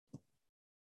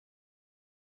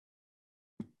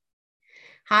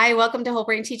Hi, welcome to Whole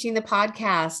Brain Teaching the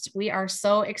podcast. We are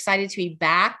so excited to be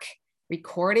back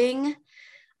recording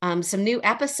some new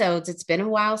episodes. It's been a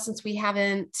while since we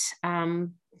haven't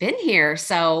been here,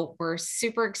 so we're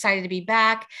super excited to be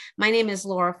back. My name is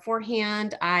Laura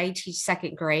Forehand. I teach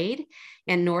second grade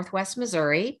in Northwest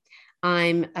Missouri.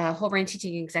 I'm a Whole Brain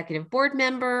Teaching Executive Board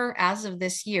member as of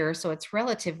this year, so it's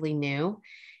relatively new.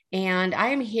 And I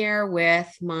am here with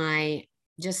my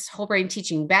just whole brain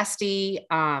teaching bestie,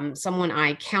 someone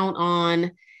I count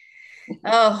on.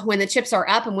 Oh, when the chips are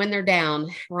up and when they're down.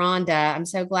 Rhonda, I'm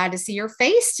so glad to see your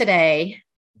face today.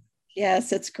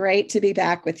 Yes, it's great to be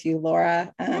back with you,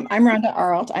 Laura. I'm Rhonda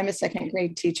Arlt. I'm a second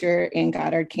grade teacher in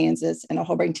Goddard, Kansas, and a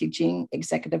Whole Brain Teaching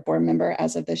Executive Board member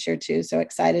as of this year, too. So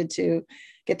excited to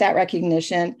get that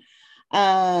recognition.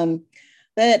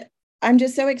 But I'm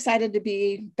just so excited to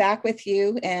be back with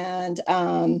you and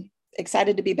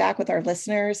excited to be back with our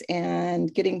listeners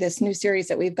and getting this new series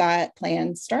that we've got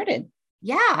planned started.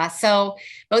 Yeah. So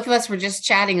both of us were just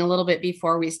chatting a little bit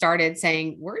before we started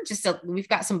saying we've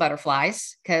got some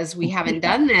butterflies because we haven't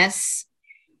done this.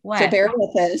 What? So bear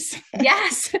with us.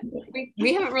 Yes.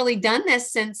 We haven't really done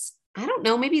this since, I don't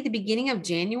know, maybe the beginning of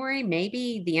January,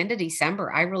 maybe the end of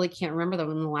December. I really can't remember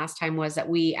when the last time was that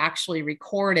we actually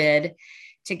recorded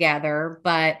together.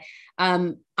 But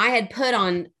I had put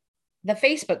on the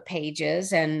Facebook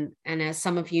pages. And as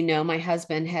some of you know, my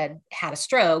husband had a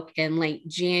stroke in late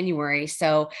January.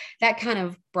 So that kind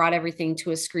of brought everything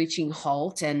to a screeching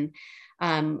halt. And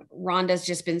Rhonda's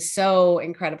just been so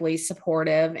incredibly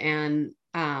supportive and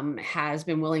has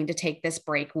been willing to take this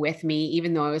break with me,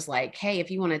 even though I was like, hey,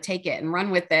 if you want to take it and run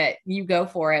with it, you go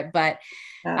for it. But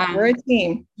we're a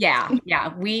team. Yeah.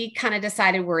 We kind of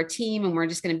decided we're a team and we're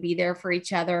just going to be there for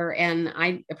each other. And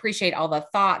I appreciate all the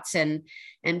thoughts and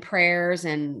prayers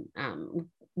and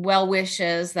well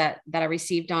wishes that I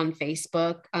received on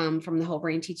Facebook from the Whole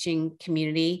Brain Teaching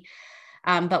community.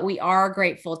 But we are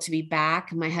grateful to be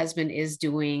back. My husband is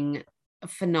doing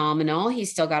phenomenal.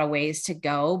 He's still got a ways to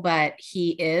go, but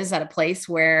he is at a place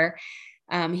where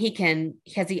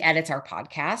because he edits our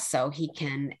podcasts, so he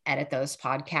can edit those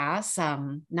podcasts.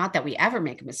 Not that we ever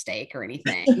make a mistake or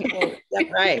anything.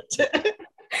 That's right.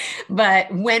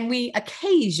 But when we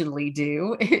occasionally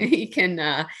do, he can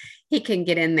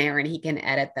get in there and he can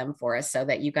edit them for us so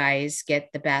that you guys get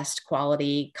the best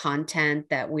quality content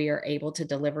that we are able to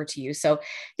deliver to you. So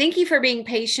thank you for being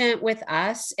patient with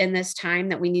us in this time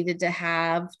that we needed to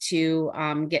have to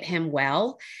get him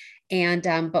well. And,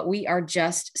 but we are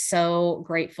just so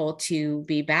grateful to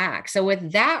be back. So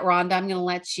with that, Rhonda, I'm going to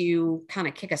let you kind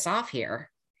of kick us off here.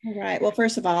 All right. Well,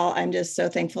 first of all, I'm just so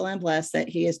thankful and blessed that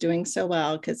he is doing so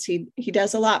well because he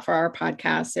does a lot for our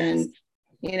podcast. And,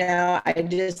 I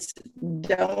just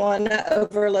don't want to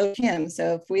overload him.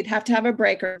 So if we'd have to have a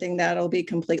break or anything, that'll be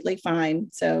completely fine.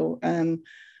 So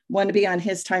want to be on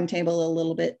his timetable a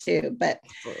little bit too. But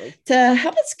Absolutely. To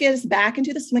help us get us back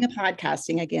into the swing of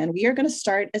podcasting again, we are going to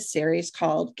start a series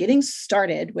called Getting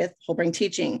Started with Whole Brain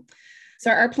Teaching. So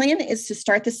our plan is to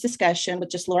start this discussion with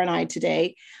just Laura and I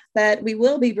today, but we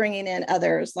will be bringing in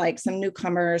others like some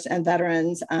newcomers and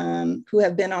veterans who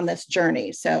have been on this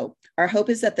journey. So our hope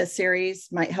is that this series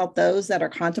might help those that are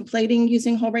contemplating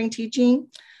using whole brain teaching.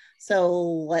 So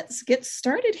let's get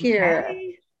started here.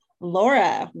 Okay.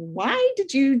 Laura, why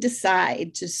did you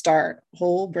decide to start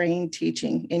whole brain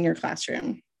teaching in your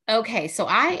classroom? Okay, so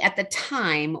I, at the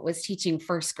time, was teaching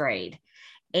first grade.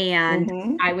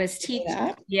 And I was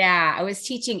teaching. Yeah, I was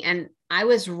teaching, and I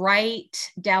was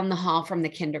right down the hall from the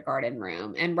kindergarten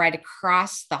room and right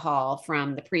across the hall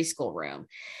from the preschool room.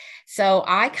 So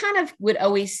I kind of would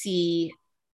always see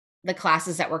the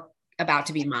classes that were about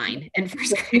to be mine in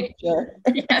first grade.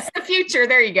 Yes, the future.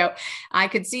 There you go. I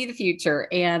could see the future,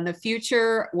 and the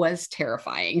future was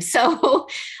terrifying. So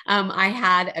I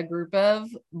had a group of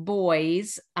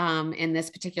boys in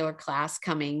this particular class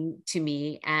coming to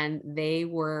me, and they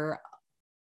were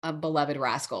beloved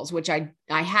rascals, which I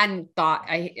hadn't thought,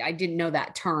 I didn't know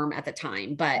that term at the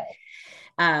time, but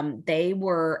they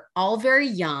were all very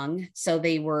young. So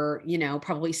they were,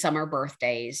 probably summer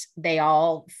birthdays. They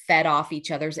all fed off each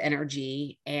other's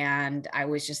energy. And I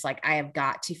was just like, I have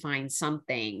got to find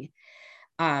something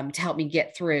to help me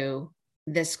get through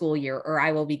this school year, or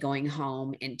I will be going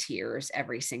home in tears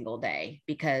every single day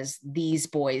because these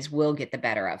boys will get the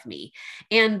better of me.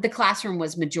 And the classroom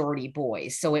was majority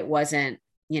boys. So it wasn't,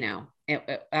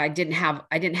 I didn't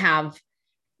have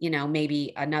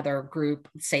maybe another group,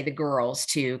 say the girls,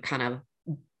 to kind of,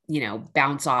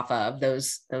 bounce off of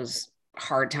those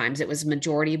hard times. It was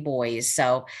majority boys.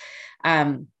 So,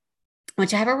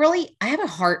 which I have a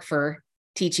heart for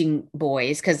teaching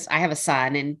boys because I have a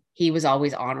son and he was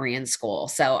always ornery in school.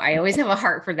 So I always have a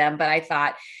heart for them. But I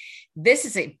thought this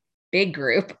is a big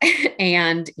group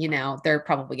and, they're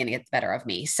probably going to get the better of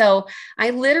me. So I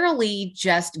literally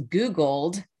just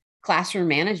Googled classroom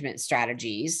management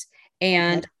strategies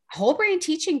and whole brain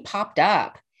teaching popped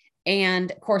up.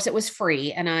 And of course it was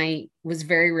free. And I was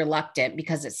very reluctant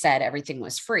because it said everything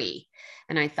was free.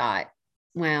 And I thought,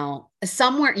 well,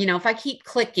 somewhere, if I keep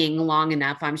clicking long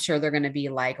enough, I'm sure they're going to be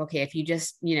like, okay, if you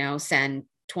just, send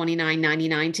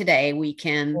 $29.99 today, we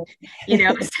can,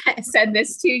 send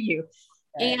this to you.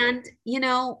 Right. And,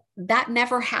 that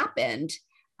never happened.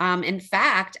 In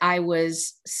fact, I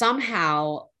was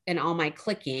somehow in all my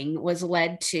clicking was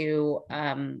led to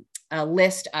a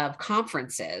list of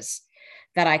conferences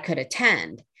that I could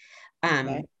attend.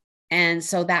 Okay. And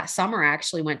so that summer I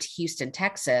actually went to Houston,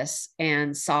 Texas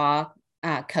and saw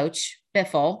Coach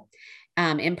Biffle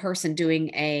in person doing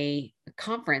a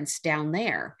conference down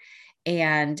there.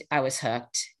 And I was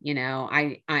hooked.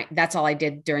 I that's all I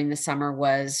did during the summer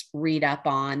was read up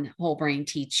on whole brain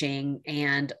teaching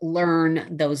and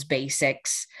learn those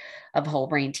basics of whole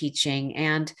brain teaching.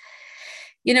 And,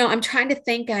 I'm trying to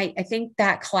think, I think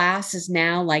that class is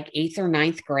now like 8th or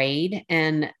 9th grade.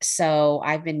 And so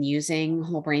I've been using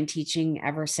whole brain teaching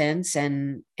ever since.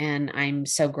 And I'm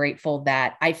so grateful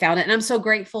that I found it. And I'm so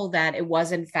grateful that it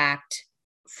was in fact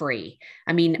free.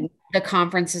 I mean, the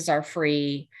conferences are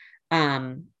free.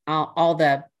 All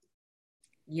the,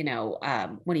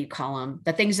 what do you call them?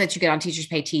 The things that you get on Teachers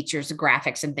Pay Teachers, the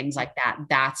graphics and things like that,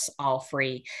 that's all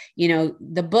free.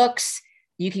 The books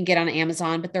you can get on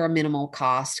Amazon, but they're a minimal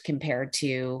cost compared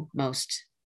to most.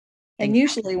 And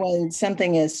usually when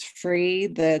something is free,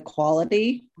 the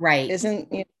quality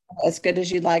isn't as good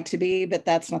as you'd like to be, but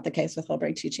that's not the case with whole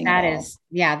brain teaching. That is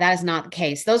not the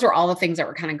case. Those are all the things that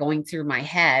were kind of going through my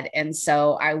head. And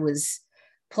so I was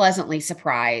pleasantly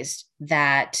surprised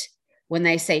that when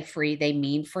they say free, they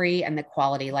mean free. And the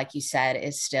quality, like you said,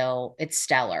 it's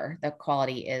stellar. The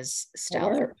quality is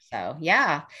stellar. Sure. So,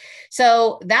 yeah.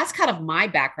 So that's kind of my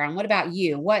background. What about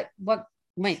you? What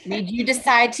made you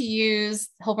decide to use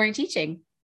whole brain teaching?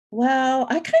 Well,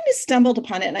 I kind of stumbled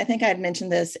upon it. And I think I had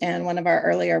mentioned this in one of our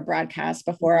earlier broadcasts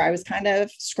before. I was kind of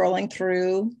scrolling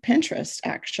through Pinterest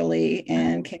actually,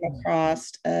 and came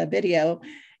across a video.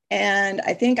 And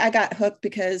I think I got hooked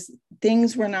because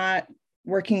things were not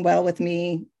working well with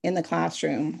me in the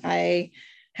classroom. I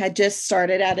had just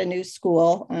started at a new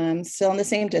school, still in the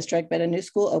same district, but a new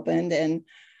school opened. And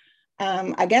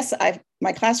I guess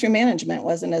my classroom management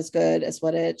wasn't as good as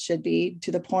what it should be,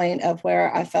 to the point of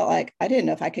where I felt like I didn't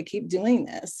know if I could keep doing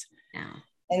this. Yeah.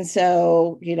 And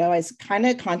so, I was kind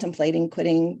of contemplating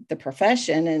quitting the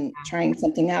profession and trying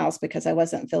something else because I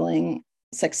wasn't feeling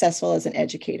successful as an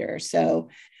educator. So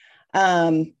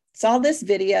saw this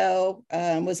video,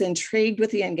 was intrigued with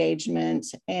the engagement,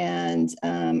 and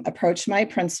approached my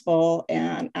principal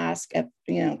and asked,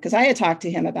 because I had talked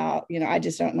to him about, I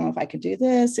just don't know if I could do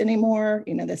this anymore.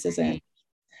 This isn't,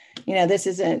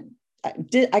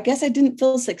 I guess I didn't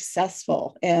feel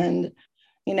successful. And,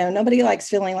 nobody likes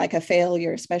feeling like a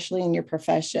failure, especially in your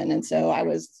profession. And so I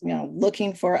was,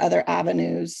 looking for other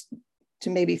avenues to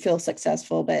maybe feel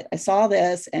successful. But I saw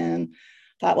this and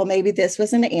thought, well, maybe this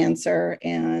was an answer,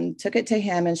 and took it to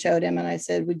him and showed him. And I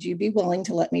said, would you be willing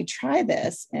to let me try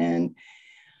this? And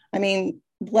I mean,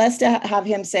 blessed to have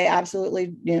him say, absolutely,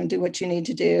 do what you need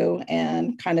to do,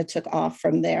 and kind of took off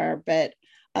from there. But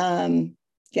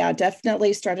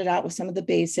definitely started out with some of the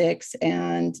basics,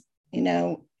 and,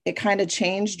 it kind of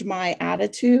changed my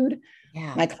attitude.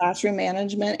 Yeah. My classroom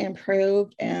management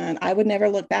improved, and I would never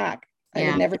look back. I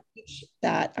would never teach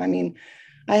that. I mean,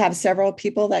 I have several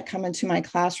people that come into my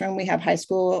classroom. We have high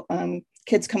school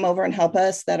kids come over and help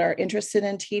us that are interested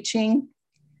in teaching,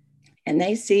 and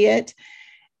they see it,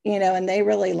 and they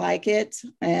really like it.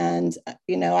 And,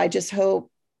 I just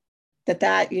hope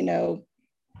that,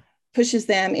 pushes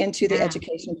them into the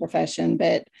education profession.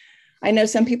 But I know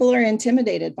some people are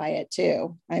intimidated by it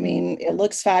too. I mean, it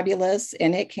looks fabulous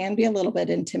and it can be a little bit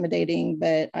intimidating,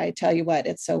 but I tell you what,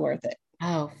 it's so worth it.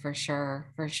 Oh, for sure.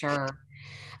 For sure.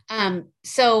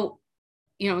 So,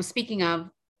 speaking of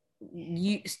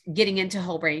you getting into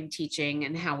whole brain teaching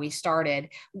and how we started,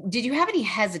 did you have any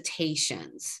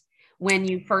hesitations when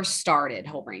you first started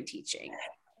whole brain teaching?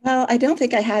 Well, I don't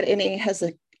think I had any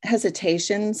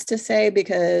hesitations to say,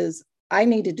 because I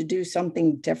needed to do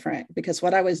something different, because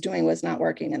what I was doing was not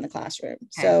working in the classroom.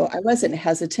 Okay. So I wasn't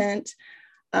hesitatant.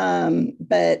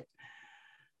 But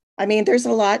I mean, there's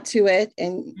a lot to it,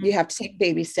 and you have to take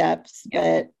baby steps. Yep.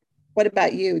 But what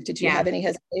about you? Did you have any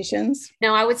hesitations?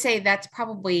 No, I would say that's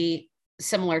probably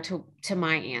similar to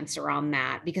my answer on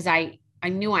that, because I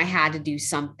knew I had to do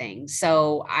something.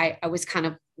 So I was kind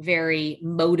of very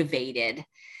motivated,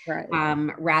 right.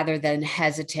 Rather than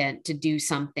hesitant to do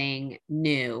something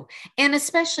new. And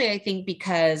especially, I think,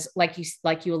 because like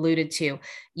you alluded to,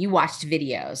 you watched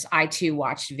videos. I too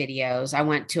watched videos. I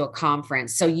went to a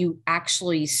conference. So you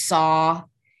actually saw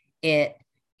it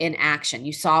in action.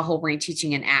 You saw whole brain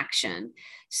teaching in action.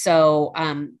 So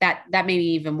that made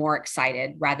me even more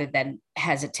excited rather than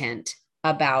hesitant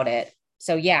about it.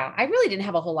 So yeah, I really didn't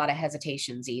have a whole lot of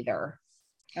hesitations either.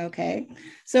 Okay.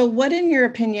 So what, in your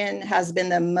opinion, has been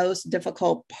the most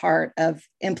difficult part of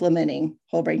implementing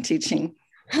whole brain teaching?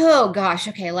 Oh gosh.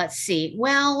 Okay. Let's see.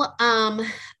 Well,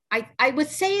 I would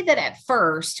say that at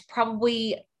first,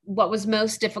 probably what was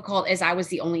most difficult is I was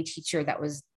the only teacher that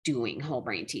was doing whole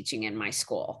brain teaching in my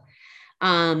school.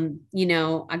 I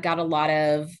got a lot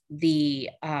of the,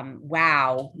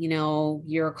 wow,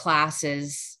 your class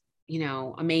is,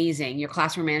 amazing. Your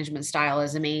classroom management style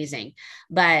is amazing,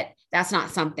 but that's not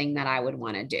something that I would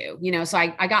want to do, so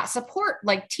I got support.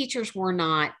 Like, teachers were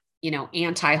not,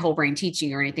 anti whole brain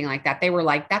teaching or anything like that. They were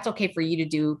like, that's okay for you to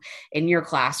do in your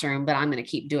classroom, but I'm going to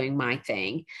keep doing my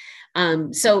thing.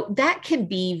 So that can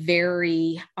be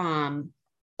very,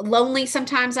 lonely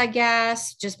sometimes, I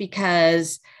guess, just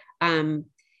because,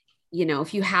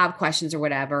 if you have questions or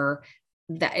whatever,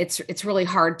 that it's really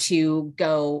hard to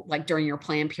go, like, during your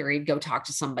plan period, go talk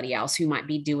to somebody else who might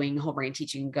be doing whole brain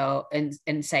teaching, go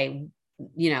and say,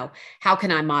 how can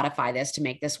I modify this to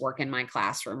make this work in my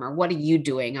classroom? Or what are you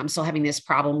doing? I'm still having this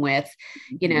problem with,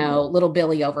 little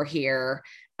Billy over here.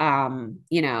 And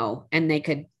they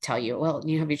could tell you, well,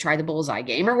 have you tried the bullseye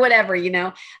game or whatever,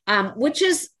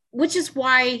 which is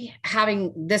why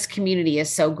having this community is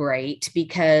so great,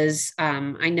 because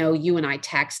I know you and I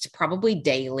text probably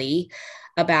daily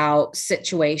about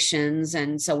situations.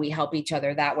 And so we help each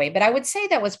other that way. But I would say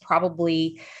that was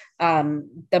probably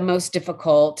the most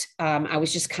difficult. I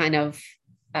was just kind of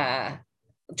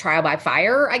trial by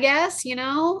fire, I guess, being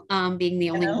the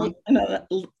only one.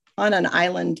 On an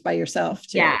island by yourself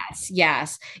too.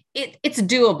 Yes. It's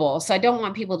doable. So I don't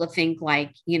want people to think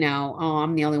like, oh,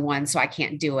 I'm the only one, so I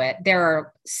can't do it. There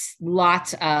are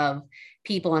lots of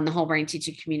people in the whole brain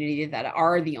teaching community that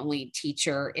are the only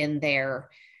teacher in their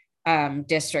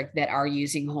district that are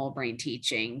using whole brain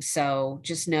teaching. So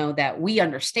just know that we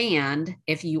understand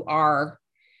if you are,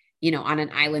 on an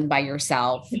island by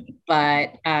yourself,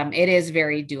 but it is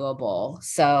very doable.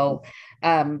 So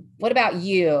what about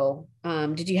you?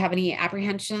 Did you have any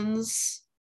apprehensions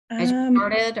as you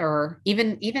started, or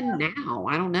even now?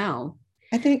 I don't know.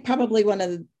 I think probably one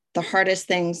of the hardest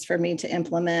things for me to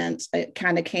implement, it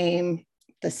kind of came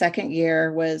the second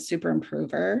year, was Super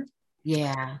Improver.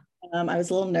 Yeah. I was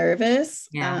a little nervous.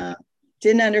 Yeah.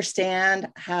 Didn't understand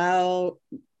how,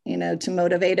 to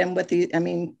motivate him with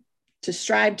to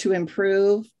strive to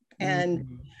improve.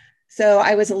 And so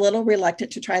I was a little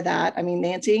reluctant to try that.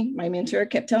 Nancy, my mentor,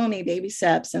 kept telling me baby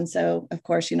steps. And so, of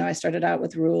course, I started out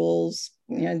with rules,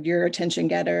 your attention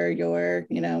getter, your,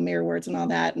 mirror words and all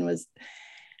that.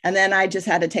 And then I just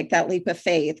had to take that leap of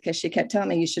faith, because she kept telling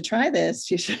me, you should try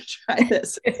this. You should try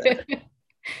this.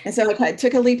 And so I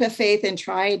took a leap of faith and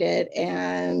tried it,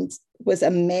 and was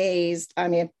amazed.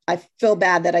 I feel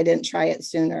bad that I didn't try it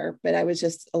sooner, but I was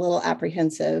just a little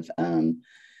apprehensive.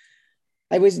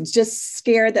 I was just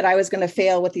scared that I was going to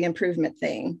fail with the improvement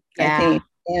thing, I think,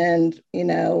 and,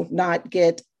 not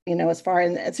get, as far.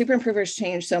 And Super Improvers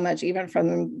changed so much, even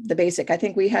from the basic. I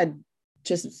think we had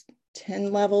just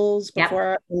 10 levels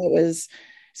before. It was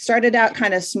started out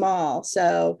kind of small.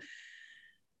 So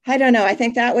I don't know. I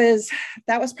think that was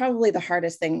probably the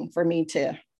hardest thing for me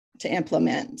to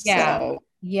implement. Yeah. So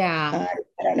yeah.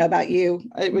 I don't know about you.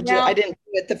 I didn't do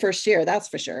it the first year, that's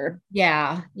for sure.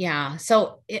 Yeah. Yeah.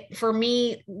 So for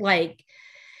me, like,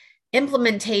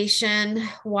 implementation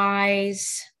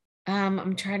wise,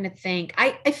 I'm trying to think.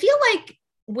 I feel like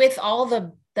with all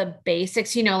the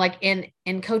basics, like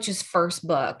in Coach's first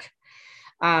book,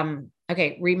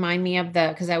 okay, remind me of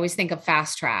because I always think of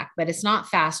Fast Track, but it's not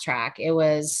Fast Track. It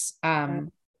was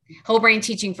Whole Brain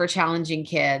Teaching for Challenging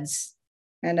Kids.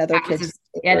 And other kids.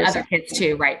 And other kids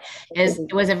too, right?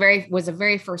 It was a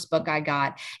very first book I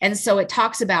got. And so it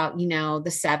talks about,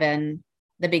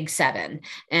 the big seven,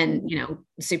 and,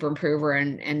 Super Improver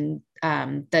and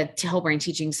the whole brain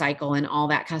teaching cycle and all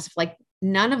that kind of stuff. Like,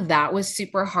 none of that was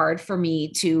super hard for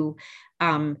me to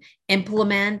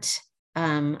implement.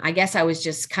 I guess I was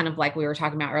just kind of, like we were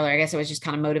talking about earlier, I guess I was just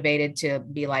kind of motivated to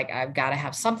be like, I've got to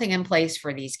have something in place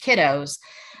for these kiddos.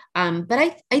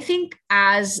 But I think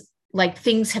as like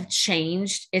things have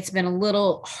changed. It's been a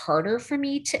little harder for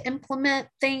me to implement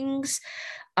things.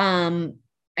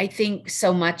 I think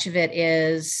so much of it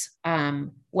is,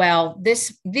 well,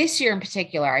 this year in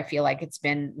particular, I feel like it's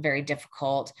been very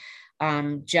difficult.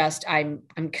 Just I'm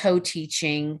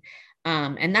co-teaching,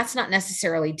 and that's not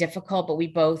necessarily difficult, but we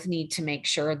both need to make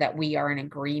sure that we are in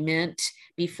agreement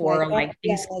before like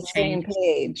things on the change. same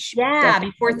page. Yeah,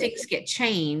 Definitely. before things get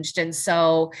changed. And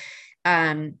so,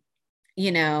 um,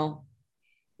 you know,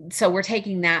 so we're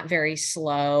taking that very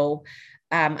slow.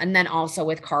 And then also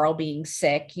with Carl being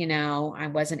sick, I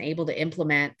wasn't able to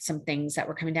implement some things that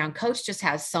were coming down. Coach just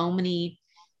has so many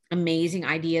amazing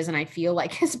ideas. And I feel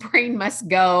like his brain must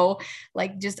go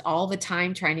like just all the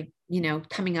time trying to,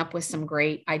 coming up with some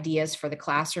great ideas for the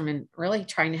classroom and really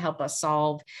trying to help us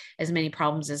solve as many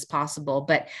problems as possible.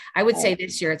 But I would say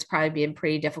this year, it's probably been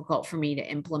pretty difficult for me to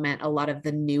implement a lot of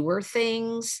the newer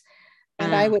things.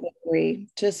 And I would agree,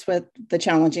 just with the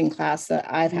challenging class that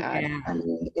I've had. Yeah. I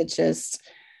mean, it's just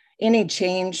any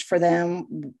change for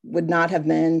them would not have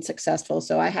been successful.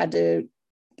 So I had to,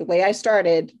 the way I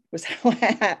started was how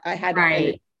I had to end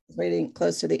it waiting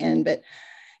close to the end. But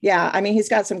yeah, I mean, he's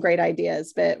got some great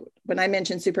ideas. But when I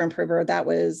mentioned Super Improver, that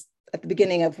was at the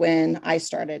beginning of when I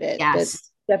started it.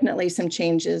 Yes. But definitely some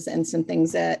changes and some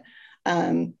things that,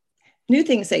 new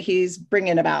things that he's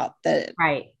bringing about that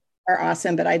are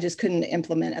awesome, but I just couldn't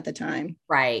implement at the time.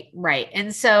 Right.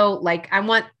 And so like,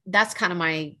 that's kind of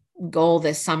my goal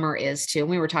this summer is to, and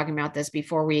we were talking about this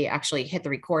before we actually hit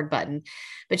the record button,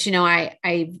 but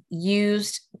I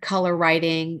used color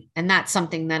writing, and that's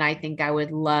something that I think I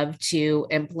would love to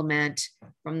implement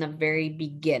from the very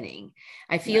beginning.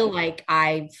 I feel like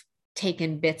I've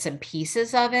taken bits and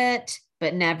pieces of it,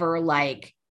 but never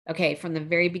like, okay, from the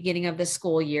very beginning of the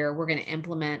school year, we're going to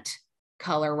implement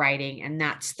color writing, and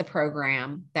that's the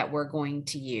program that we're going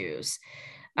to use.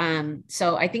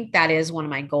 So I think that is one of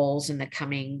my goals in the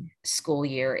coming school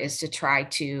year, is to try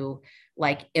to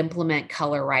like implement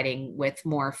color writing with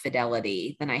more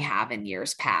fidelity than I have in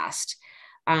years past.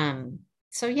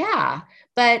 So yeah,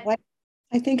 but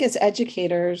I think as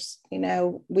educators,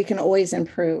 we can always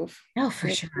improve. Oh, for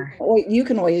sure. You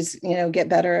can always, get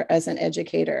better as an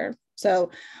educator. So,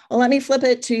 well, let me flip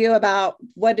it to you about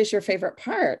what is your favorite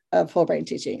part of whole brain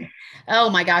teaching? Oh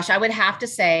my gosh, I would have to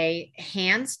say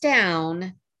hands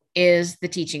down is the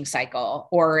teaching cycle,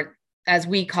 or as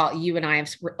we call, you and I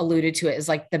have alluded to it, is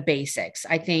like the basics.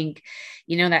 I think,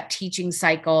 that teaching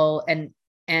cycle,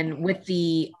 and with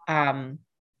the,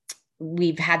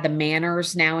 we've had the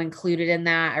manners now included in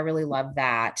that. I really love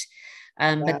that.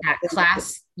 But that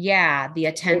class, the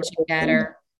attention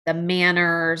getter, the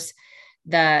manners,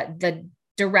 the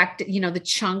direct, the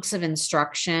chunks of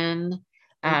instruction,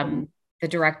 the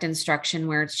direct instruction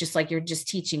where it's just like, you're just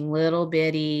teaching little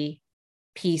bitty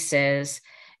pieces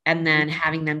and then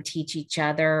having them teach each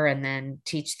other and then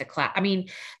teach the class. I mean,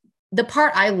 the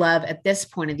part I love at this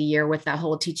point of the year with that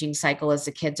whole teaching cycle is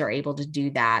the kids are able to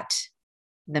do that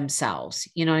themselves.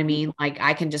 You know what I mean? Like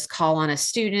I can just call on a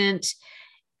student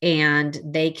and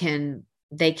they can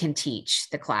teach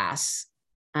the class,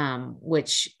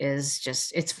 which is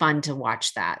just, it's fun to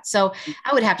watch that. So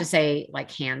I would have to say,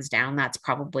 like, hands down, that's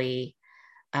probably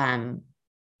the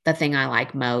thing I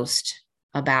like most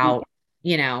about,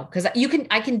 because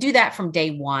I can do that from day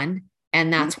one.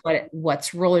 And that's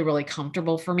what's really, really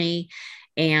comfortable for me.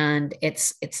 And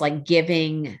it's like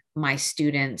giving my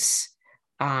students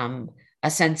a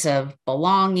sense of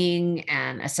belonging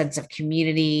and a sense of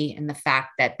community, and the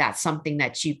fact that that's something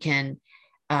that you can,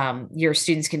 your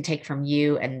students can take from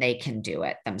you and they can do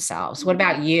it themselves. What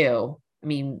about you? I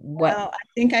mean, Well, I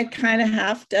think I kind of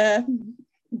have to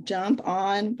jump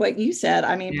on what you said.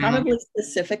 I mean, probably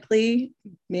specifically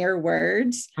mere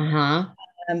words.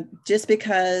 Just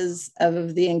because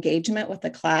of the engagement with the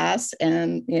class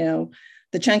and,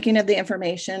 the chunking of the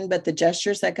information, but the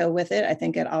gestures that go with it. I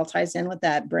think it all ties in with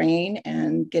that brain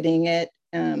and getting it,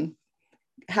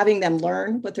 having them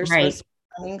learn what they're supposed to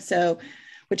be learning. So,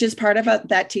 which is part of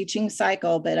that teaching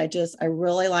cycle. But I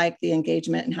really like the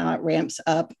engagement and how it ramps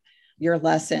up your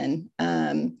lesson.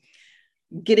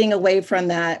 Getting away from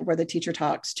that where the teacher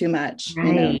talks too much.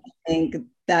 I think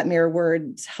that mirror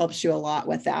words helps you a lot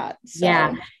with that. So.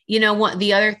 Yeah. What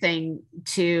the other thing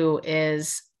too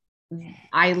is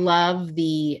I love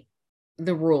the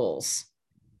rules.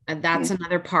 And that's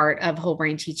another part of whole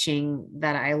brain teaching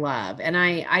that I love. And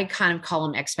I kind of call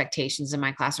them expectations in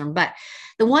my classroom. But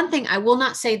the one thing, I will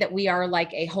not say that we are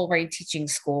like a whole brain teaching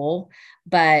school,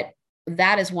 but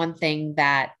that is one thing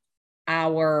that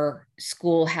our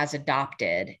school has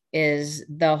adopted is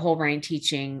the whole brain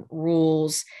teaching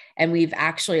rules. And we've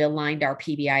actually aligned our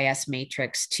PBIS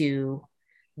matrix to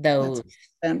those.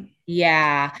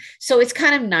 Yeah. So it's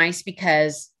kind of nice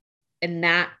because in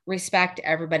that respect,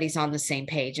 everybody's on the same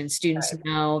page, and students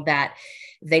know that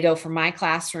they go from my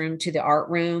classroom to the art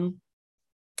room,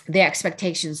 the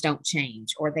expectations don't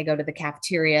change, or they go to the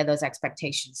cafeteria, those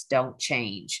expectations don't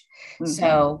change. Mm-hmm.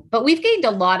 So, but we've gained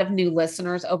a lot of new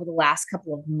listeners over the last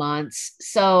couple of months.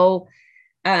 So,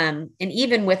 and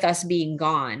even with us being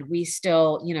gone, we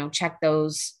still, check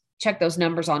those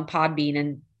numbers on Podbean,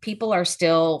 and people are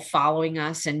still following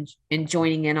us and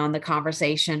joining in on the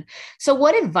conversation. So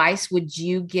what advice would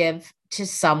you give to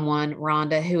someone,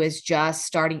 Rhonda, who is just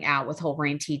starting out with whole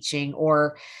brain teaching,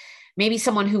 or maybe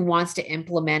someone who wants to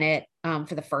implement it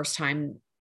for the first time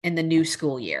in the new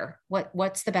school year?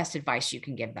 What's the best advice you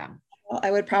can give them? Well,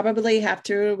 I would probably have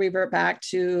to revert back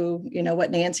to, what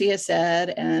Nancy has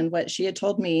said and what she had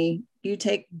told me. You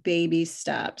take baby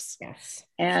steps. Yes.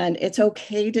 And it's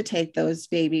okay to take those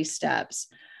baby steps.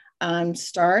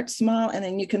 Start small, and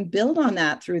then you can build on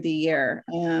that through the year.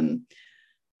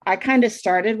 I kind of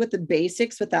started with the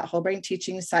basics with that whole brain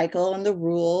teaching cycle and the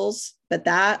rules, but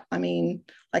that,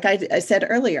 like I said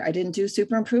earlier, I didn't do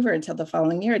Super Improver until the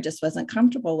following year. I just wasn't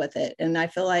comfortable with it. And I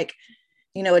feel like,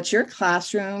 it's your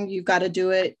classroom, you've got to do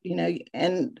it,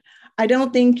 and I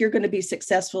don't think you're going to be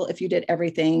successful if you did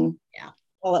everything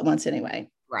all at once anyway.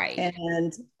 Right.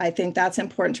 And I think that's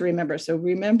important to remember. So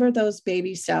remember those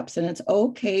baby steps, and it's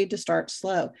okay to start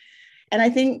slow. And I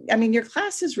think, your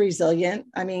class is resilient.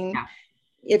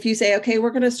 If you say, okay, we're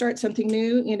going to start something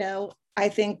new, I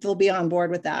think they'll be on board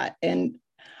with that. And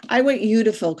I want you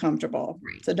to feel comfortable.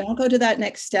 Right. So don't go to that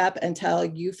next step until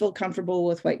you feel comfortable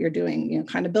with what you're doing,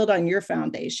 kind of build on your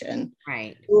foundation.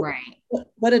 Right.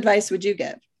 What advice would you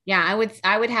give? Yeah,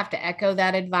 I would have to echo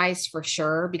that advice for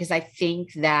sure, because I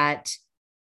think that,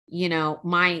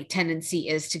 my tendency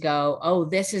is to go, oh,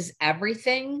 this is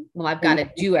everything. Well, I've got to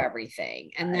do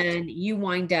everything. And then you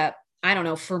wind up, I don't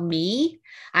know, for me,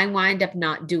 I wind up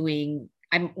doing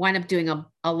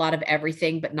a lot of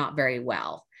everything, but not very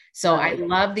well. So I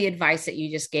love the advice that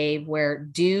you just gave, where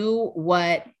do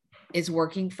what is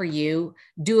working for you,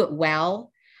 do it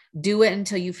well, do it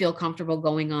until you feel comfortable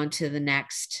going on to the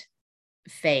next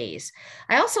phase.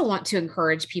 I also want to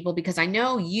encourage people, because I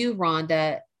know you,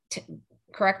 Rhonda,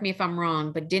 correct me if I'm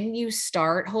wrong, but didn't you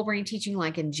start whole brain teaching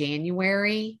like in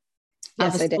January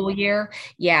of the school year?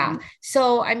 Yeah. Mm-hmm.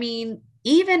 So,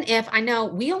 even if I know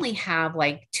we only have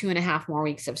like 2.5 more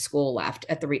weeks of school left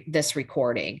at this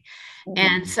recording. Mm-hmm.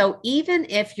 And so even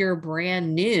if you're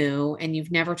brand new and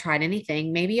you've never tried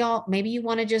anything, maybe you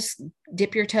want to just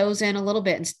dip your toes in a little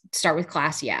bit and start with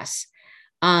Class Yes.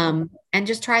 And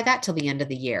just try that till the end of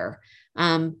the year.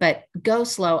 But go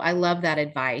slow. I love that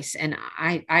advice. And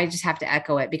I just have to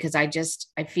echo it, because I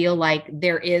feel like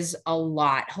there is a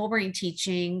lot. Whole brain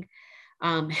teaching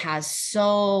has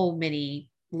so many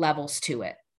levels to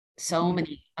it, so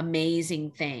many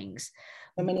amazing things,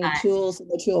 so many tools in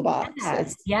the toolbox.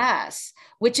 Yes,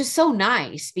 which is so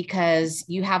nice, because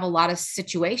you have a lot of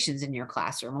situations in your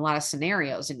classroom, a lot of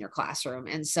scenarios in your classroom,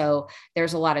 and so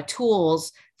there's a lot of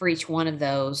tools for each one of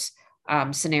those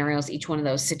scenarios, each one of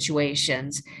those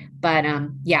situations. But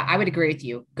I would agree with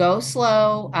you. Go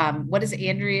slow. What does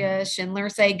Andrea Schindler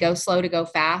say? Go slow to go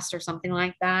fast, or something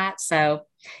like that. So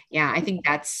I think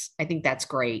that's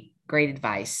great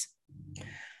advice.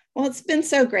 Well, it's been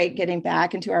so great getting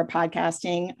back into our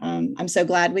podcasting. I'm so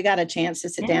glad we got a chance to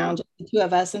sit down, just the two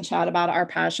of us, and chat about our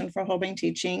passion for whole brain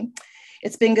teaching.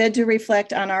 It's been good to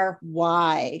reflect on our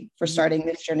why for starting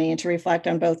this journey, and to reflect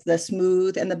on both the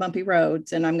smooth and the bumpy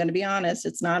roads. And I'm going to be honest,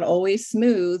 it's not always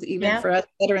smooth, even for us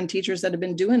veteran teachers that have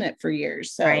been doing it for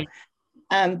years. So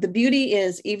the beauty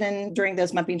is, even during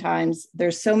those bumpy times,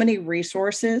 there's so many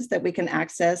resources that we can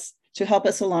access to help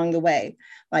us along the way,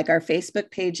 like our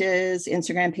Facebook pages,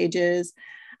 Instagram pages.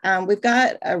 We've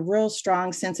got a real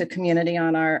strong sense of community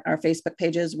on our Facebook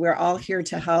pages. We're all here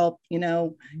to help.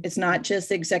 It's not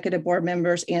just executive board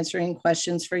members answering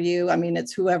questions for you.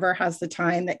 It's whoever has the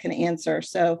time that can answer.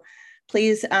 So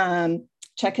please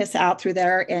check us out through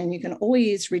there, and you can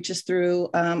always reach us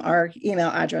through our email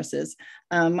addresses.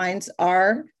 Mine's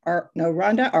Rhonda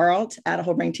Arlt at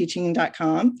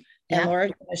wholebrainteaching.com. And Laura, do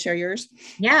you want to share yours?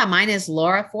 Yeah, mine is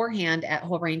Laura Forehand at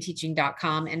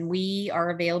wholebrainteaching.com. And we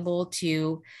are available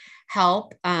to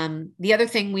help. The other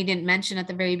thing we didn't mention at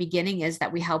the very beginning is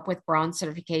that we help with bronze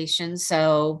certification.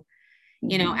 So,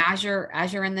 as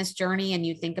you're in this journey and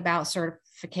you think about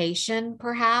certification,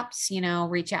 perhaps,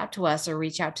 reach out to us, or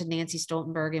reach out to Nancy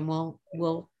Stoltenberg, and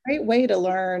we'll great way to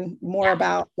learn more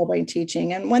about whole brain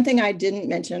teaching. And one thing I didn't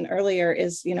mention earlier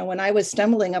is, when I was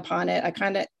stumbling upon it,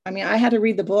 I had to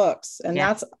read the books, and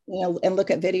that's, and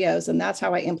look at videos, and that's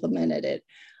how I implemented it.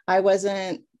 I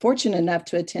wasn't fortunate enough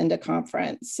to attend a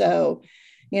conference. So,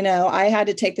 I had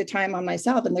to take the time on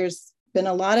myself. And there's been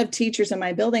a lot of teachers in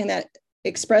my building that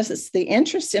expresses the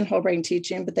interest in whole brain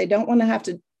teaching, but they don't want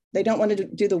to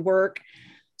do the work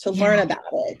to learn about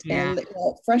it. Yeah. And it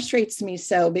frustrates me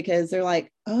so, because they're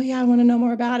like, oh yeah, I want to know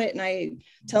more about it. And I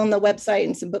tell them the website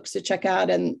and some books to check out,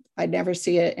 and I never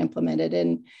see it implemented.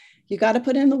 And you got to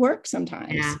put in the work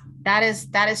sometimes. Yeah, that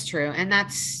is true. And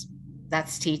that's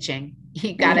teaching.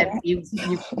 You gotta, you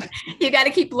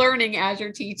gotta keep learning as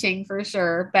you're teaching, for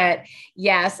sure. But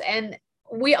yes. And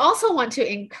we also want to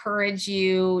encourage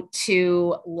you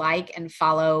to like and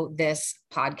follow this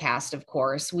podcast. Of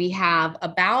course, we have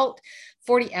about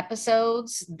 40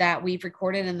 episodes that we've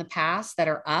recorded in the past that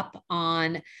are up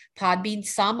on Podbean.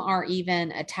 Some are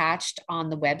even attached on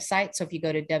the website. So if you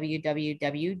go to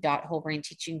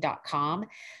www.wholebrainteaching.com,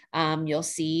 you'll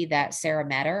see that Sarah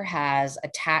Metter has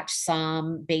attached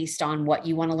some based on what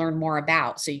you want to learn more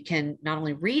about. So you can not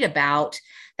only read about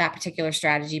that particular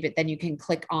strategy, but then you can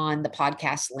click on the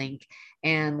podcast link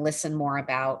and listen more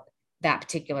about that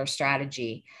particular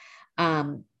strategy.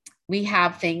 We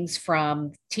have things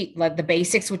from like the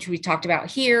basics, which we talked about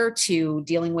here, to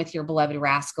dealing with your beloved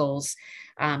rascals.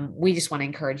 We just want to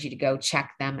encourage you to go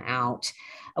check them out.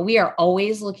 We are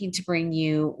always looking to bring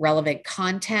you relevant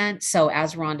content. So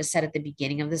as Rhonda said at the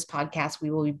beginning of this podcast, we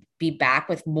will be back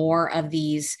with more of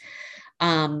these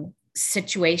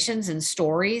situations and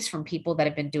stories from people that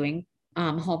have been doing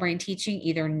whole brain teaching,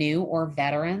 either new or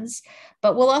veterans.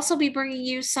 But we'll also be bringing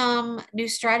you some new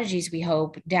strategies, we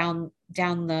hope, down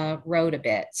the road a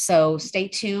bit. So stay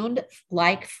tuned,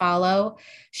 like, follow,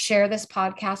 share this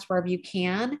podcast wherever you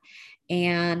can.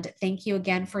 And thank you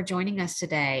again for joining us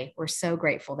today. We're so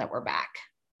grateful that we're back.